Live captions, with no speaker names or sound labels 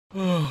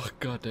Oh,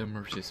 goddamn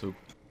mercy, so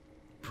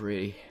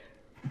pretty.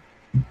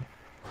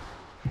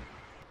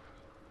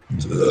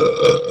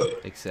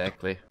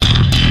 Exactly.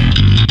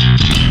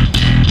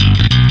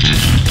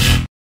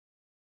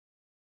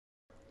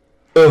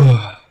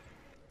 Oh,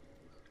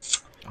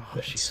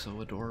 she's so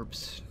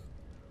adorbs.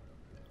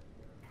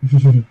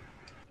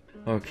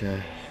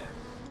 Okay.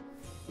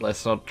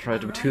 Let's not try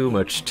to be too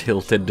much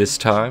tilted this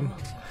time.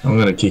 I'm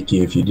gonna kick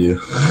you if you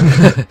do.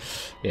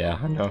 Yeah,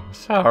 I know.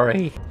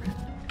 Sorry.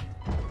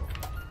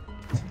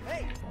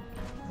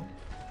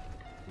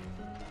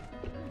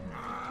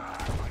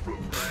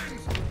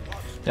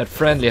 That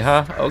friendly,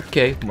 huh?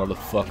 Okay,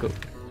 motherfucker.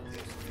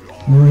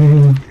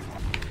 Ooh.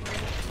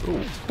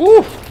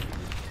 Ooh.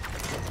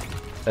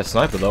 That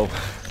sniper, though.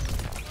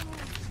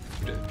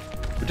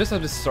 We just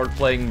have to start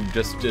playing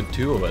just the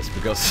two of us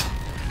because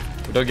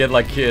we don't get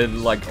like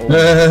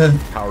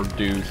overpowered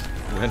dudes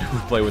when we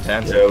play with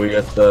Hansy. Yeah, we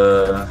got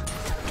the.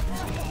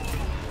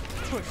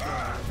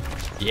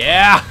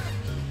 Yeah.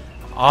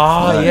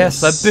 Ah, Nice.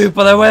 yes, that boop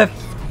på den whip.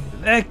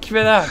 Väck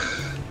med det.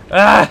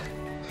 Ah.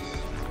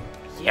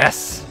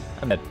 Yes.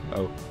 I'm dead.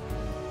 Oh.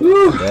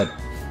 I'm dead.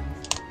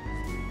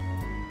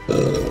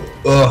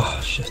 Oh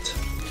shit.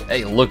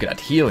 Hey, look at that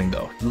healing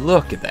though.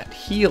 Look at that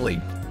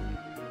healing.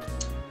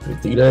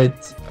 Pretty great.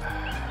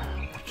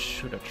 What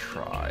should I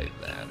try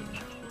then?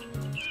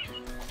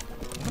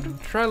 I'm gonna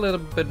try a little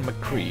bit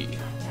McCree.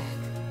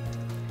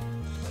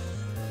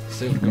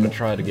 Still gonna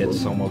try to get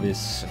some of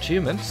his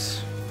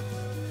achievements.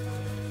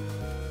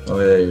 Oh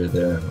yeah, you're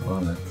there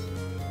on it.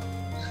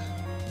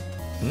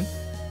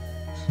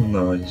 Hmm?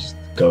 No, just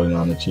going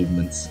on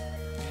achievements.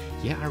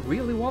 Yeah, I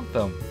really want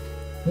them.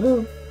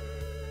 Well,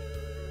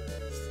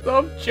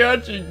 Stop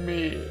judging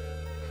me.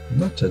 I'm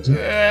not judging.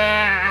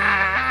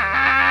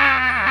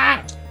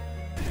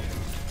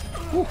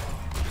 Whew.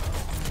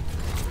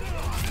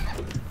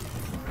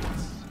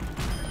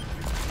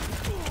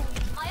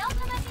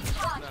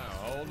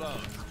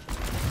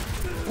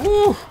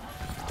 Ooh!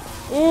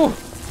 Ooh!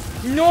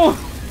 No!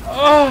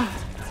 Ah!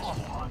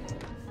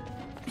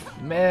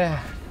 Man,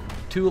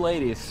 two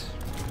ladies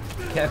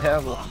can't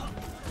handle.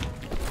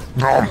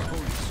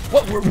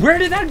 What? Where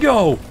did that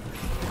go?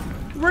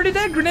 Where did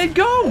that grenade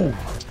go?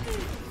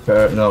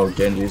 No,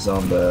 Genji's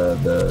on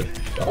the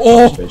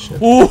spaceship.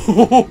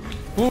 Oh!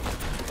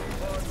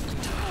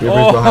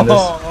 Reaper's behind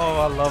us. Oh,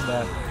 I love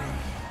that.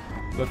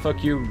 But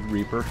fuck you,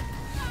 Reaper.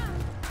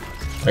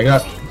 I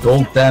got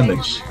gold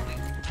damage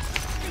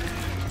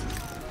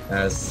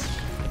as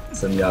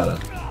Zenyatta.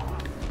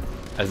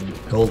 As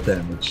Gold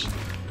damage.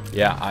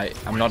 yeah,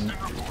 I'm not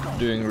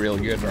doing real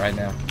good right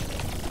now.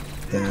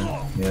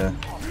 Yeah.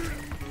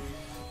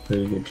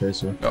 Pretty good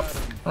tracer.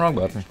 Oh, wrong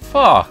button.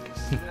 Fuck.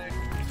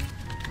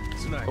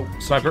 Oh,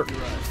 sniper.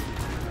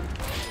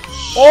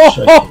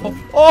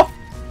 Oh,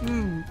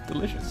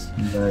 delicious.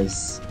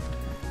 Nice.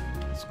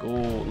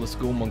 Let's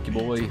go, monkey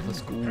boy.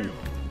 Let's go.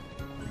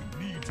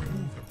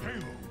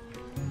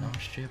 Oh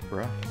shit,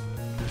 bro.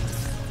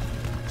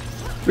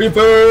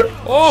 Reaper!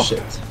 Oh!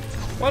 Shit.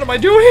 What am I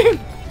doing?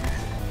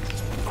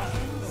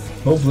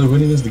 Hopefully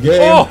winning is the game.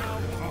 Oh!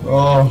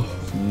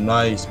 Oh,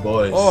 nice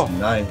boys. Oh.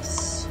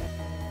 Nice.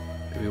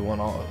 Do we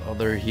want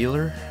other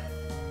healer?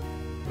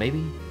 Maybe?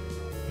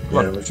 Yeah,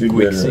 What, we should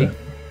Quixie? get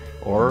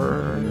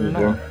Or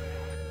no?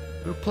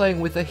 We're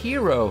playing with a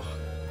hero.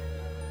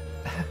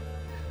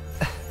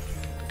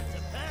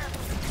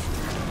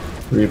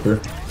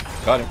 Reaper.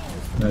 Got him.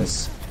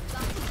 Nice.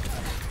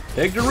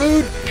 Take the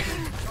root!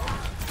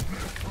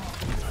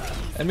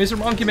 And Mr.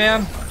 Monkey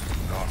Man.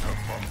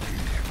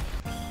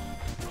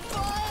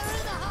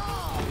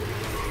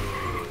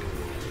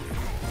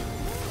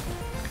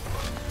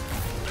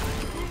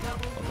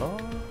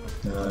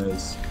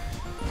 Nice.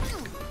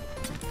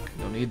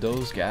 Don't need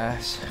those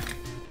guys.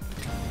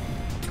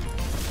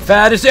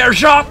 Fattest air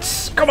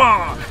shots! Come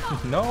on!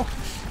 No?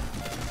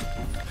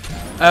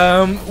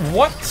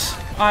 What?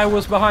 I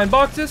was behind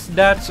boxes?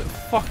 That's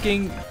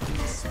fucking...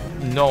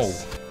 No.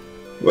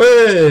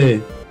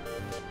 Way!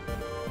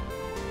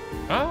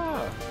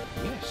 Ah,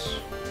 yes.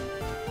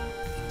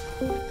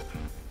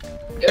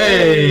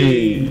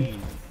 Hey!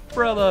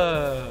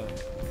 Brother!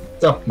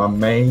 What's up, my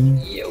man?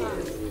 Yo.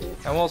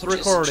 I'm also Just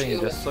recording,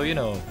 chill. just so you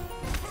know.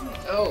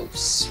 Oh,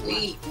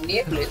 sweet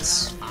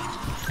niblets.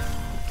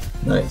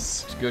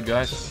 Nice. It's good,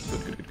 guys.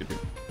 Good.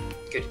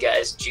 Good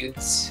guys,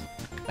 Juds.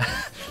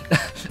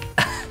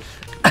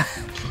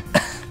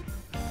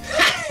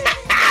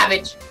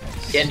 Bitch.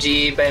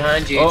 Genji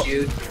behind you, Oh.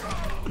 Jude.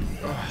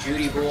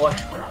 Judy boy.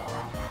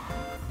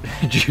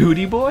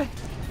 Judy boy?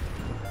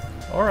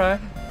 Alright.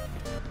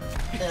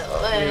 A little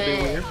bit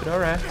Uh, weird, but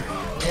alright.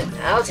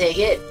 I'll take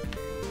it.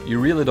 You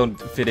really don't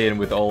fit in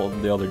with all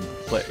the other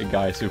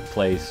guys who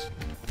plays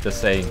the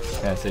same,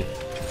 Hansy.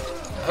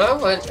 Huh?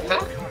 What?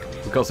 Huh?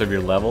 Because of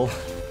your level.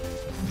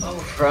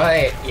 Oh,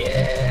 right.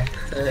 Yeah.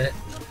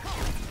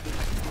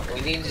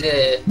 We need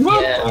to.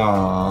 What? Yeah.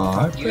 Aw,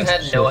 I You pressed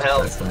had no shift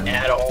health that time.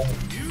 at all.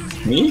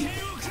 Me?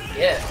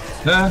 Yeah.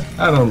 Nah,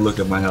 I don't look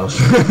at my health.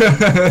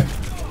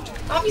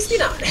 Obviously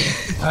not.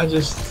 I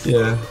just,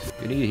 yeah.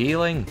 You need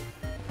healing.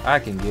 I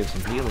can give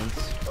some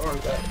healings.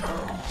 Oh,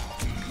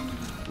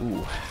 God.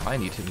 Ooh, I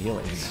need some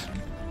healings.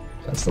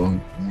 That's the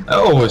one. I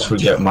always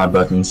forget my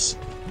buttons.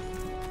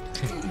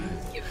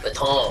 Your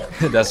baton.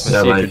 That's my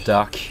Yeah, secret like-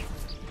 duck.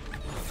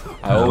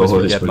 I always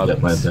forget my my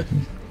buttons.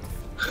 buttons.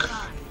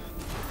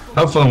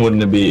 How fun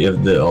wouldn't it be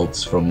if the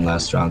ults from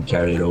last round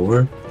carried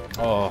over?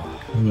 Oh,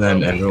 And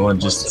then everyone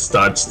just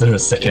starts their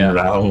second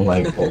round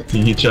like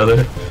ulting each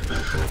other.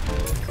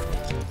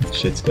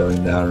 Shit's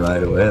going down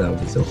right away, that would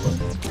be so fun.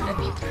 That'd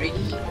be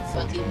pretty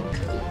fucking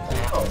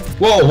cool.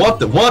 Wow.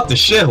 Whoa, what the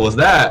shit was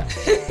that?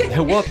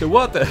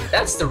 what the?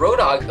 That's the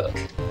Roadhog hook.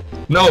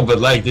 No, but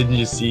like, didn't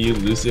you see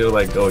Lucio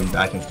like going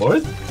back and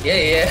forth?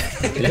 Yeah.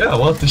 Yeah,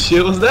 what the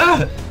shit was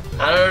that?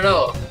 I don't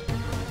know.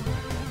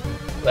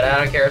 But I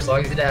don't care as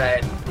long as he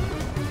died.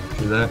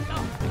 See that?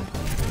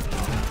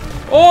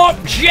 Oh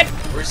shit!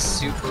 We're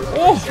super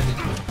Oh.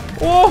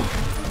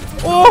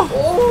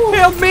 Oh!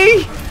 Help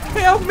me!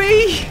 Help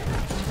me!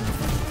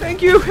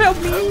 Thank you, help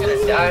me! I'm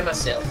gonna die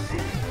myself.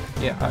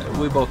 Yeah,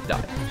 we both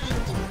died.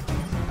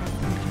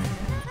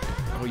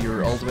 Oh,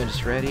 your ultimate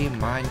is ready?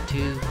 Mine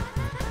too.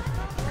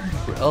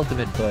 We're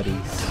ultimate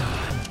buddies.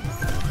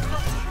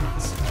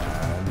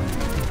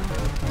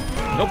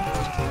 Nope.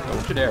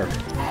 Don't you dare.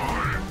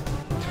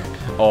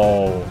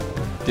 Oh,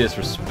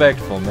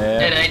 disrespectful,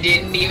 man. And I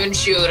didn't even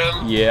shoot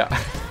him. Yeah.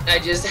 I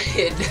just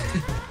hid.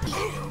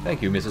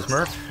 Thank you, Mrs.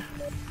 Smurf.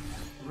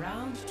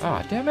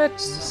 Ah, damn it.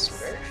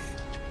 Smurf.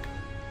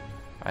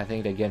 I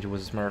think that Genji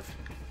was a Smurf.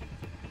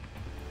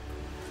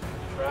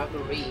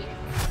 Probably.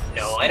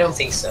 No, I don't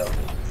think so.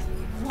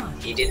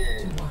 He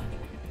didn't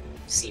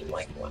seem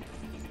like one.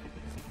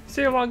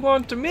 Seem like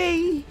one to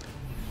me.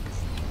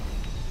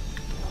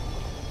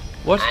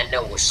 What? I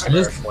know a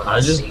Smurf when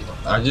I see one.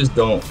 I just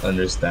don't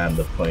understand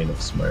the point of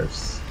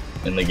Smurfs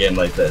in a game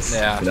like this.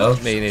 Yeah, you know?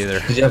 me neither.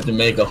 Because you have to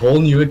make a whole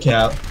new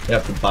account, you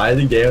have to buy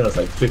the game, that's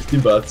like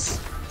 $50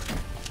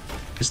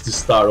 just to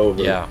start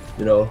over. Yeah.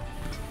 You know?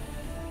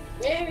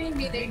 Yeah,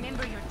 maybe they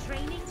Remember your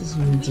training?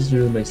 Just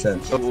really makes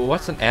sense. So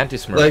what's an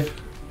anti-Smurf? Like,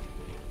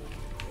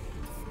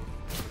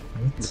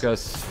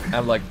 Because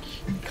I'm like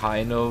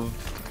kind of,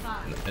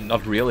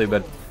 not really,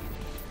 but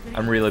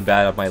I'm really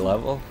bad at my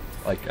level.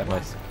 Like at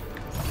my,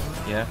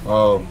 yeah.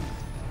 oh,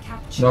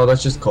 no,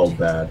 that's just called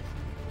bad.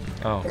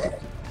 Oh,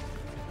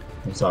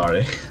 I'm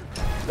sorry.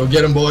 Go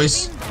get him,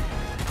 boys.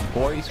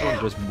 boys or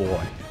just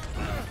boy?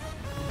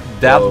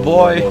 That Oh,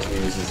 boy. mostly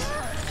uses-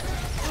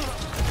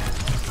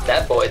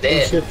 that boy Oh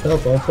did. shit,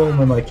 help, I'll phone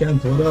him, I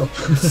can't, what up?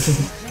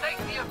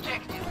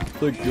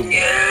 Look, you-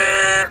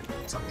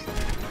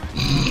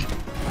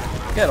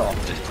 Get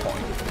off this point.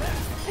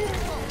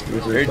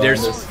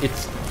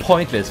 It's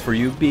pointless for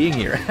you being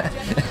here.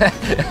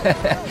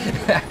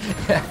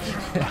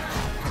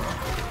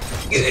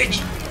 Good.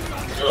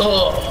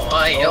 Oh,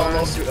 I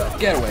almost threw up.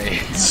 Get away.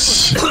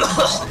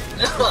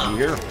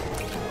 Here,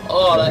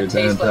 Oh, that Good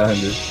tastes time, like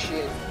dude.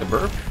 shit. the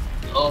burp.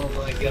 Oh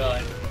my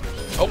god.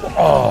 Oh,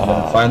 I'm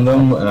gonna find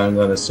them and I'm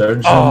gonna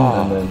search them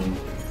Oh. and then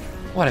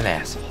what an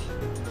asshole.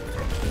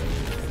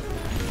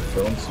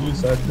 don't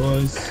suicide,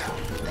 boys.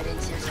 I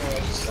didn't say that, I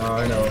just Oh,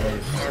 I know.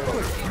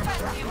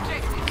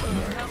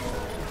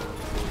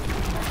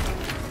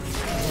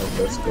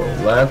 Let's go.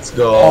 Let's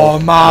go. Oh,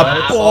 my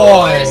Let's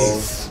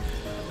boys.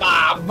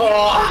 my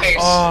boys!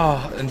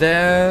 Oh, and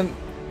then.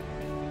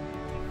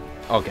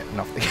 Okay,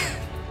 nothing.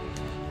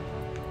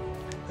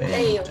 go.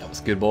 Damn. That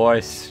was good,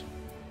 boys.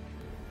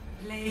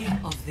 Play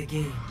of the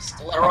game.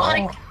 Still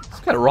ironic. Oh, it's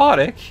kind of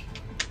erotic.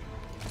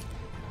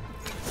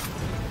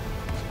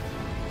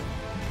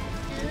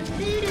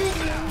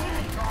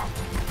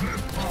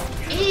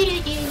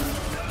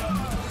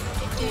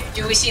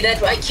 Do we see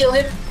that I kill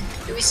him?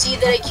 Do we see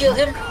that I kill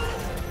him?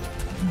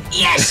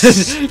 Yes!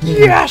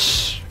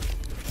 Yes!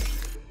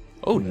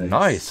 Oh, Nice.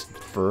 nice.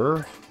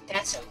 Fur.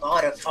 That's a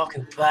lot of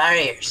fucking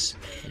barriers.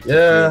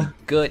 Yeah,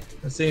 Good.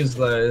 it seems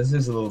a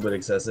little bit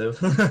excessive.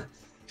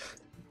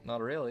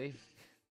 Not really.